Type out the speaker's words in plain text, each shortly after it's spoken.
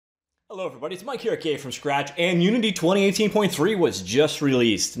Hello everybody, it's Mike here at K from Scratch, and Unity 2018.3 was just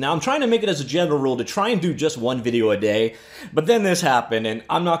released. Now I'm trying to make it as a general rule to try and do just one video a day, but then this happened and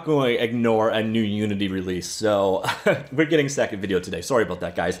I'm not going to ignore a new Unity release, so we're getting a second video today. Sorry about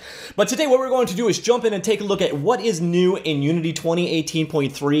that, guys. But today what we're going to do is jump in and take a look at what is new in Unity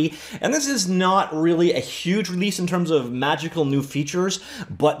 2018.3, and this is not really a huge release in terms of magical new features,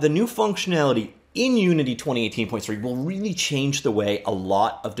 but the new functionality in Unity 2018.3 will really change the way a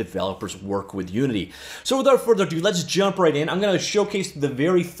lot of developers work with Unity. So without further ado, let's jump right in. I'm going to showcase the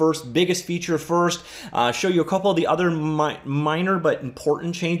very biggest feature first, show you a couple of the other minor but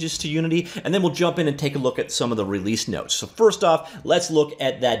important changes to Unity, and then we'll jump in and take a look at some of the release notes. So first off, let's look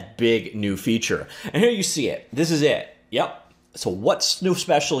at that big new feature. And here you see it. This is it. Yep. So what's new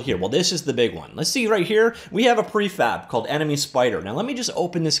special here? Well, this is the big one. Let's see right here. We have a prefab called Enemy Spider. Now let me just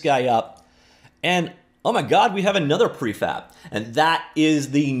open this guy up. And oh my God, we have another prefab, and that is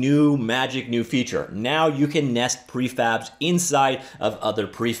the new magic new feature. Now you can nest prefabs inside of other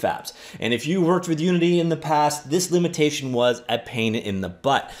prefabs. And if you worked with Unity in the past, this limitation was a pain in the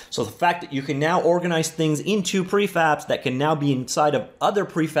butt. So the fact that you can now organize things into prefabs that can now be inside of other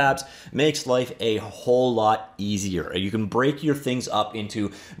prefabs makes life a whole lot easier. You can break your things up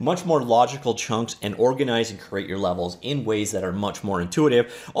into much more logical chunks and organize and create your levels in ways that are much more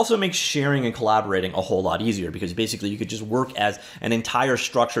intuitive. Also makes sharing and collaborating a whole lot easier, because basically you could just work as an entire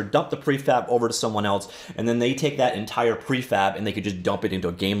structure, dump the prefab over to someone else, and then they take that entire prefab and they could just dump it into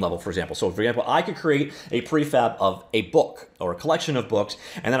a game level, for example. So for example, I could create a prefab of a book or a collection of books,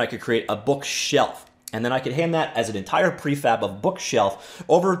 and then I could create a bookshelf. And then I could hand that as an entire prefab of bookshelf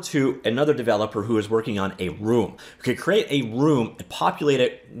over to another developer who is working on a room. We could create a room and populate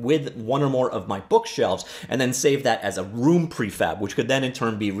it with one or more of my bookshelves, and then save that as a room prefab, which could then in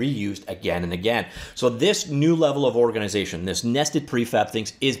turn be reused again and again. So this new level of organization, this nested prefab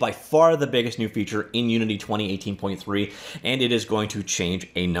things, is by far the biggest new feature in Unity 2018.3, and it is going to change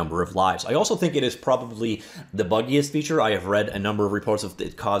a number of lives. I also think it is probably the buggiest feature. I have read a number of reports of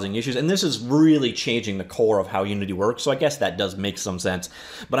it causing issues, and this is really changing the core of how Unity works, so I guess that does make some sense.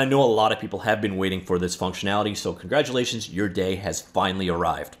 But I know a lot of people have been waiting for this functionality, so congratulations, your day has finally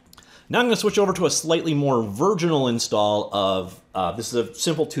arrived. Now I'm going to switch over to a slightly more virginal install of, this is a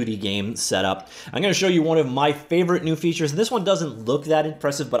simple 2D game setup. I'm going to show you one of my favorite new features. This one doesn't look that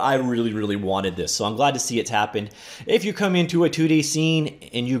impressive, but I really wanted this, so I'm glad to see it's happened. If you come into a 2D scene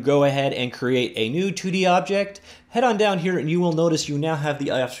and you go ahead and create a new 2D object, head on down here and you will notice you now have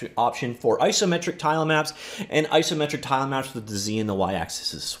the option for isometric tilemaps and isometric tilemaps with the Z and the Y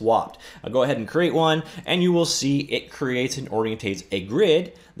axis is swapped. I'll go ahead and create one, and you will see it creates and orientates a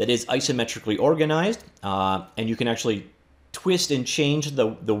grid that is isometrically organized, and you can actually twist and change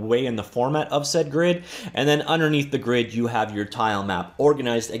the way and the format of said grid, and then underneath the grid you have your tile map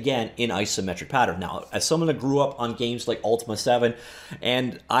organized again in isometric pattern. Now, as someone that grew up on games like Ultima 7,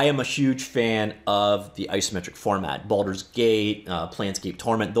 and I am a huge fan of the isometric format, Baldur's Gate, Planescape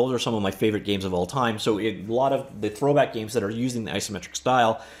Torment, those are some of my favorite games of all time, so a lot of the throwback games that are using the isometric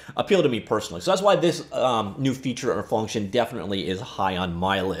style appeal to me personally. So that's why this new feature or function definitely is high on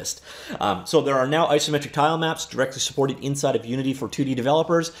my list. So there are now isometric tile maps directly supported inside of Unity for 2D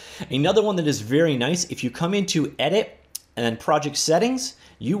developers. Another one that is very nice, if you come into Edit and then Project Settings,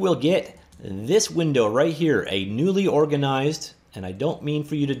 you will get this window right here, a newly organized, and I don't mean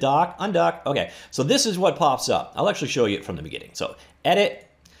for you to undock. Okay, so this is what pops up. I'll actually show you it from the beginning. So Edit,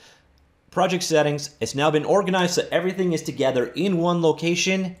 Project Settings, it's now been organized so everything is together in one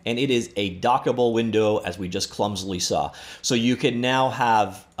location, and it is a dockable window as we just clumsily saw. So you can now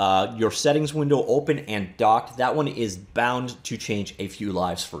have your settings window open and docked. That one is bound to change a few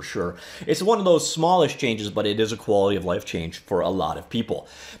lives for sure. It's one of those smallish changes, but it is a quality of life change for a lot of people.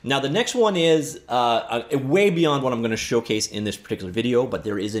 Now the next one is way beyond what I'm going to showcase in this particular video, but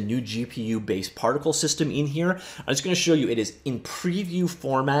there is a new GPU based particle system in here. I'm just going to show you it is in preview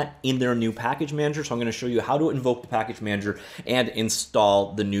format in their new package manager. So I'm going to show you how to invoke the package manager and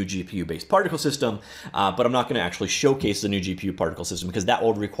install the new GPU based particle system, but I'm not going to actually showcase the new GPU particle system because that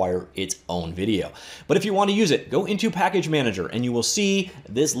will require its own video. But if you want to use it, go into package manager and you will see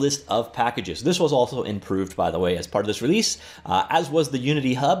this list of packages. This was also improved, by the way, as part of this release, as was the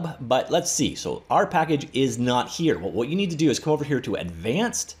Unity Hub, but let's see. So our package is not here. Well, what you need to do is come over here to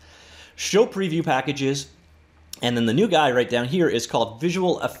Advanced, Show Preview Packages, And then the new guy right down here is called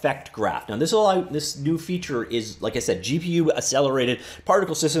Visual Effect Graph. Now this new feature is, like I said, GPU accelerated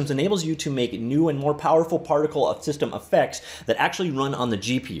particle systems enables you to make new and more powerful particle system effects that actually run on the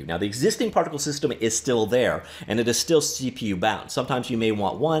GPU. Now the existing particle system is still there and it is still CPU bound. Sometimes you may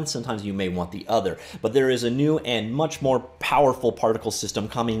want one, sometimes you may want the other, but there is a new and much more powerful particle system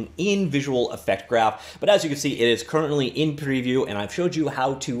coming in Visual Effect Graph. But as you can see, it is currently in preview and I've showed you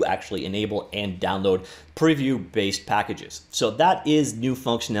how to actually enable and download preview-based packages. So that is new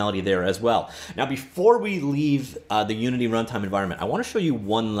functionality there as well. Now, before we leave the Unity runtime environment, I want to show you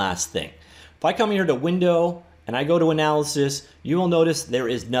one last thing. If I come here to Window and I go to Analysis, you will notice there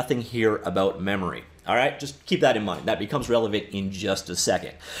is nothing here about memory. All right, just keep that in mind. That becomes relevant in just a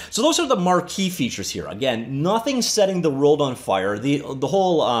second. So those are the marquee features here. Again, nothing setting the world on fire. The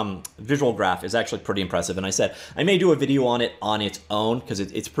whole visual graph is actually pretty impressive. And I said I may do a video on it on its own because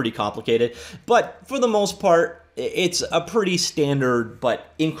it's pretty complicated. But for the most part, it's a pretty standard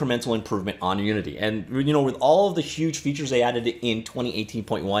but incremental improvement on Unity. And you know, with all of the huge features they added in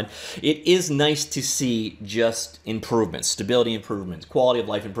 2018.1, it is nice to see just improvements, stability improvements, quality of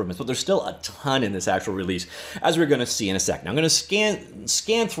life improvements, but there's still a ton in this actual release, as we're going to see in a second. I'm going to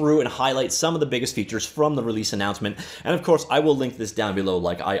scan through and highlight some of the biggest features from the release announcement, and of course I will link this down below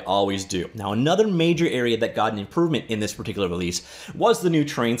like I always do. Now, another major area that got an improvement in this particular release was the new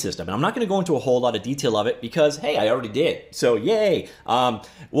train system, and I'm not going to go into a whole lot of detail of it because hey, I already did. So yay.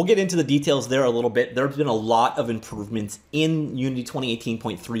 We'll get into the details there a little bit. There have been a lot of improvements in Unity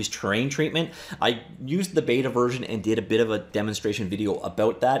 2018.3's train treatment. I used the beta version and did a bit of a demonstration video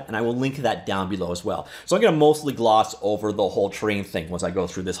about that, and I will link that down below as well. So I'm going to mostly gloss over the whole train thing once I go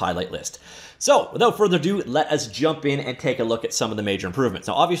through this highlight list. So without further ado, let us jump in and take a look at some of the major improvements.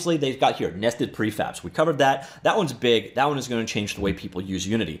 Now, obviously, they've got here nested prefabs. We covered that. That one's big. That one is going to change the way people use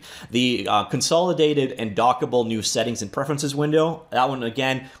Unity. The consolidated and dockable new settings and preferences window, that one,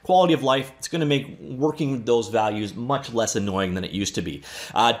 again, quality of life, it's going to make working with those values much less annoying than it used to be.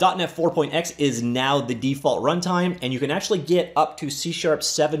 .NET 4.x is now the default runtime, and you can actually get up to C#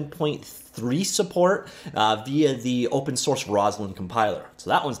 7.3 support via the open source Roslyn compiler. So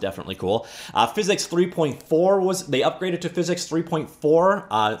that one's definitely cool. Physics 3.4 they upgraded to Physics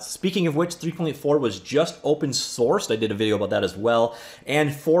 3.4. Speaking of which, 3.4 was just open sourced. I did a video about that as well. And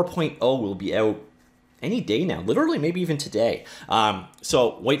 4.0 will be out any day now, literally maybe even today.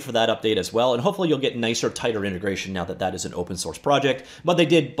 So wait for that update as well, and hopefully you'll get nicer, tighter integration now that that is an open source project, but they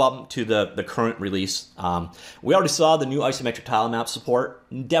did bump to the current release. We already saw the new isometric tilemap support.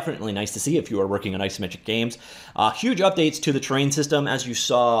 Definitely nice to see if you are working on isometric games. Huge updates to the train system. As you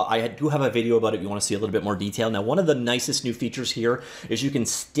saw, I do have a video about it if you want to see a little bit more detail. Now, one of the nicest new features here is you can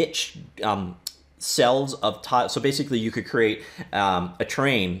stitch cells of tile. So basically you could create a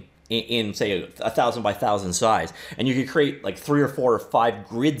train in say 1,000 by 1,000 size, and you can create like 3 or 4 or 5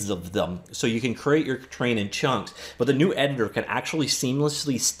 grids of them, so you can create your train in chunks. But the new editor can actually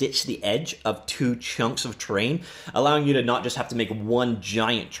seamlessly stitch the edge of 2 chunks of train, allowing you to not just have to make one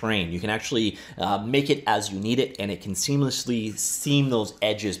giant train. You can actually make it as you need it, and it can seamlessly seam those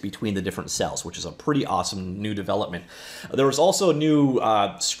edges between the different cells, which is a pretty awesome new development. There was also new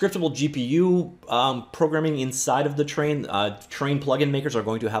scriptable GPU programming inside of the train. Train plugin makers are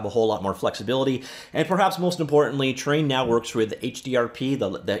going to have a whole lot more flexibility, and perhaps most importantly, Train now works with HDRP,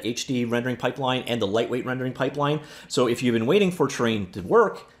 the HD rendering pipeline, and the lightweight rendering pipeline. So if you've been waiting for Train to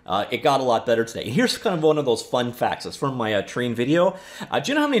work, it got a lot better today. Here's kind of one of those fun facts. It's from my Train video. Do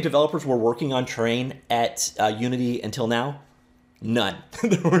you know how many developers were working on Train at Unity until now? None.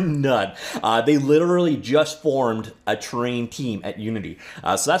 There were none. They literally just formed a Train team at Unity.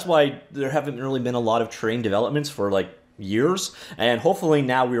 So that's why there haven't really been a lot of Train developments for like years, and hopefully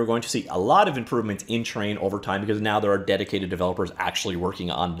now we are going to see a lot of improvements in Train over time, because now there are dedicated developers actually working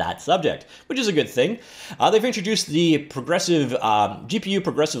on that subject, which is a good thing. They've introduced the progressive GPU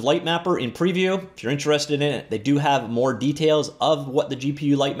progressive light mapper in preview. If you're interested in it, they do have more details of what the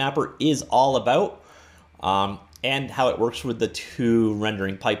GPU light mapper is all about, and how it works with the 2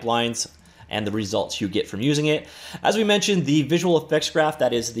 rendering pipelines and the results you get from using it. As we mentioned, the visual effects graph,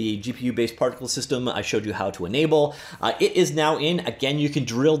 that is the GPU-based particle system I showed you how to enable. It is now in. Again, you can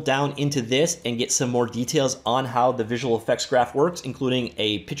drill down into this and get some more details on how the visual effects graph works, including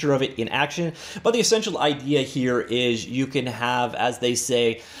a picture of it in action. But the essential idea here is you can have, as they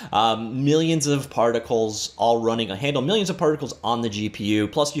say, millions of particles all running, handle millions of particles on the GPU.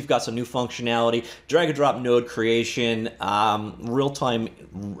 Plus, you've got some new functionality, drag and drop node creation, real-time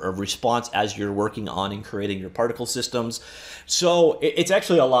response as you're working on and creating your particle systems. So it's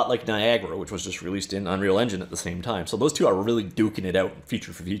actually a lot like Niagara, which was just released in Unreal Engine at the same time. So those two are really duking it out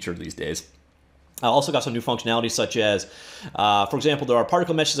feature for feature these days. I also got some new functionality such as, for example, there are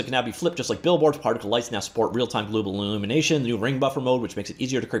particle meshes that can now be flipped just like billboards. Particle lights now support real-time global illumination. The new ring buffer mode, which makes it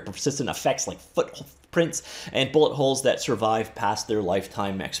easier to create persistent effects like footprints and bullet holes that survive past their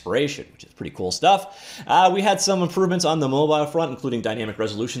lifetime expiration, which is pretty cool stuff. We had some improvements on the mobile front, including dynamic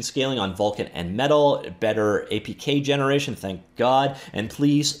resolution scaling on Vulkan and Metal, better APK generation, thank God. And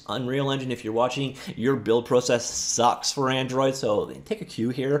please, Unreal Engine, if you're watching, your build process sucks for Android, so take a cue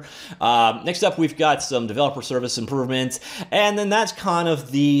here. Next up, we've got some developer service improvements, and then that's kind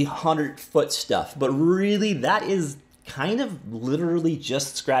of the 100-foot stuff. But really, that is kind of literally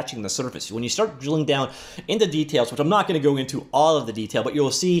just scratching the surface. When you start drilling down into details, which I'm not going to go into all of the detail, but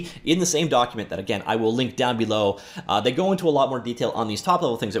you'll see in the same document that, again, I will link down below, they go into a lot more detail on these top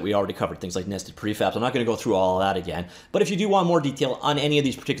level things that we already covered, things like nested prefabs. I'm not going to go through all of that again, but if you do want more detail on any of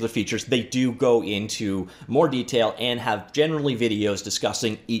these particular features, they do go into more detail and have generally videos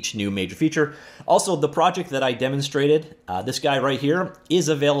discussing each new major feature. Also, the project that I demonstrated, this guy right here, is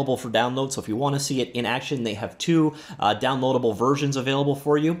available for download, so if you want to see it in action, they have two downloadable versions available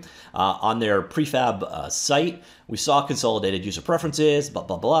for you on their prefab site. We saw consolidated user preferences, blah,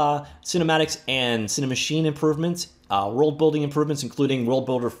 blah, blah, cinematics and cinemachine improvements, world building improvements, including World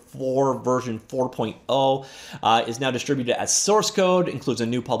Builder 4 version 4.0 is now distributed as source code, includes a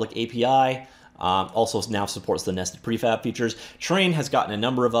new public API. Also now supports the nested prefab features. Train has gotten a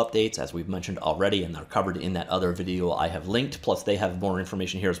number of updates, as we've mentioned already, and they're covered in that other video I have linked. Plus, they have more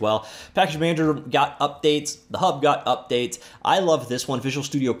information here as well. Package Manager got updates. The Hub got updates. I love this one. Visual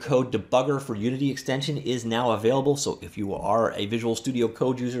Studio Code Debugger for Unity extension is now available. So if you are a Visual Studio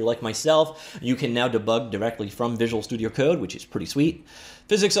Code user like myself, you can now debug directly from Visual Studio Code, which is pretty sweet.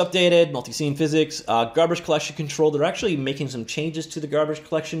 Physics updated, multi-scene physics, garbage collection control. They're actually making some changes to the garbage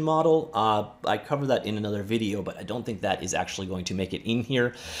collection model. I covered that in another video, but I don't think that is actually going to make it in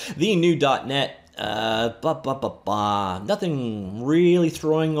here. The new .NET, nothing really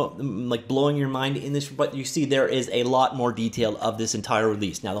blowing your mind in this, but you see there is a lot more detail of this entire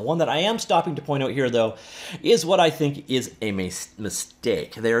release. Now, the one that I am stopping to point out here, though, is what I think is a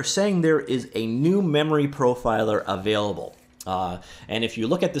mistake. They are saying there is a new memory profiler available. And if you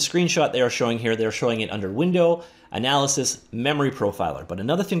look at the screenshot they are showing here, they're showing it under Window, Analysis, Memory Profiler. But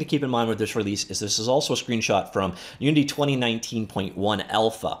another thing to keep in mind with this release is this is also a screenshot from Unity 2019.1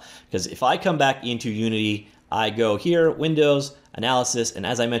 Alpha. Because if I come back into Unity, I go here, Windows, Analysis, and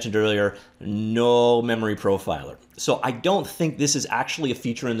as I mentioned earlier, no Memory Profiler. So I don't think this is actually a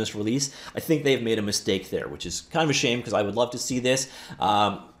feature in this release. I think they've made a mistake there, which is kind of a shame because I would love to see this.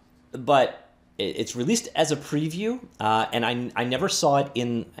 But it's released as a preview, and I never saw it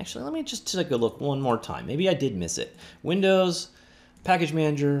in... Actually, let me just take a look one more time. Maybe I did miss it. Windows, Package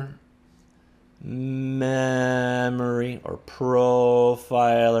Manager, Memory, or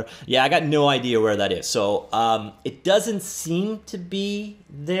Profiler. Yeah, I got no idea where that is. So it doesn't seem to be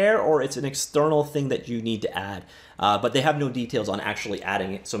there, or it's an external thing that you need to add. But they have no details on actually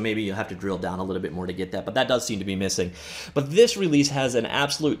adding it, so maybe you'll have to drill down a little bit more to get that, but that does seem to be missing. But this release has an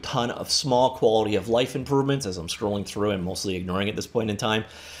absolute ton of small quality of life improvements, as I'm scrolling through and mostly ignoring at this point in time.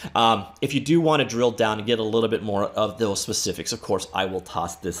 If you do want to drill down and get a little bit more of those specifics, of course, I will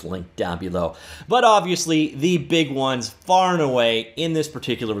toss this link down below. But obviously, the big ones, far and away, in this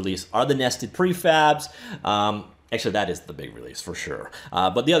particular release are the nested prefabs. Actually, that is the big release for sure.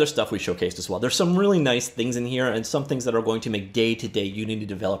 But the other stuff we showcased as well. There's some really nice things in here and some things that are going to make day-to-day Unity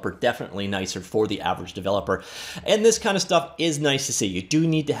developer definitely nicer for the average developer. And this kind of stuff is nice to see. You do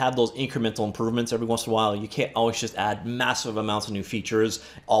need to have those incremental improvements every once in a while. You can't always just add massive amounts of new features,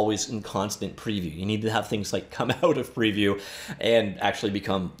 always in constant preview. You need to have things like come out of preview and actually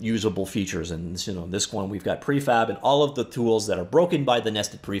become usable features. And this one, we've got prefab, and all of the tools that are broken by the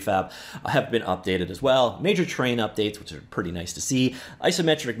nested prefab have been updated as well. Major train updates, which are pretty nice to see.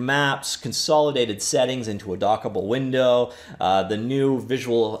 Isometric maps, consolidated settings into a dockable window, the new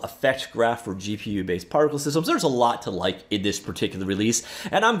visual effect graph for GPU-based particle systems. There's a lot to like in this particular release,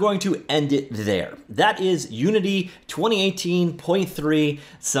 and I'm going to end it there. That is Unity 2018.3,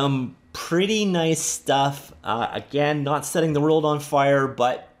 some pretty nice stuff. Again, not setting the world on fire,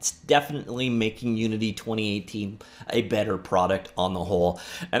 but it's definitely making Unity 2018 a better product on the whole.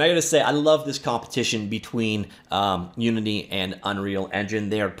 And I gotta say, I love this competition between Unity and Unreal Engine.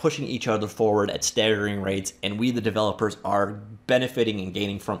 They are pushing each other forward at staggering rates, and we, the developers, are benefiting and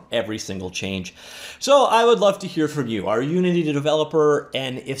gaining from every single change. So I would love to hear from you. Are you a Unity developer?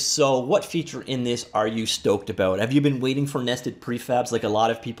 And if so, what feature in this are you stoked about? Have you been waiting for nested prefabs like a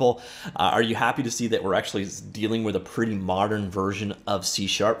lot of people? Are you happy to see that we're actually dealing with a pretty modern version of C#?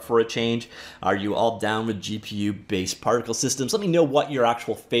 sharp for a change? Are you all down with GPU-based particle systems? Let me know what your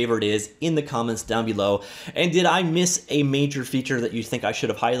actual favorite is in the comments down below. And did I miss a major feature that you think I should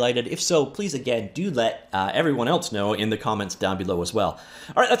have highlighted? If so, please again, do let everyone else know in the comments down below as well.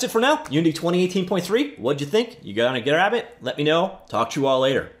 All right, that's it for now. Unity 2018.3, what'd you think? You gonna grab it? Let me know. Talk to you all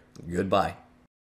later. Goodbye.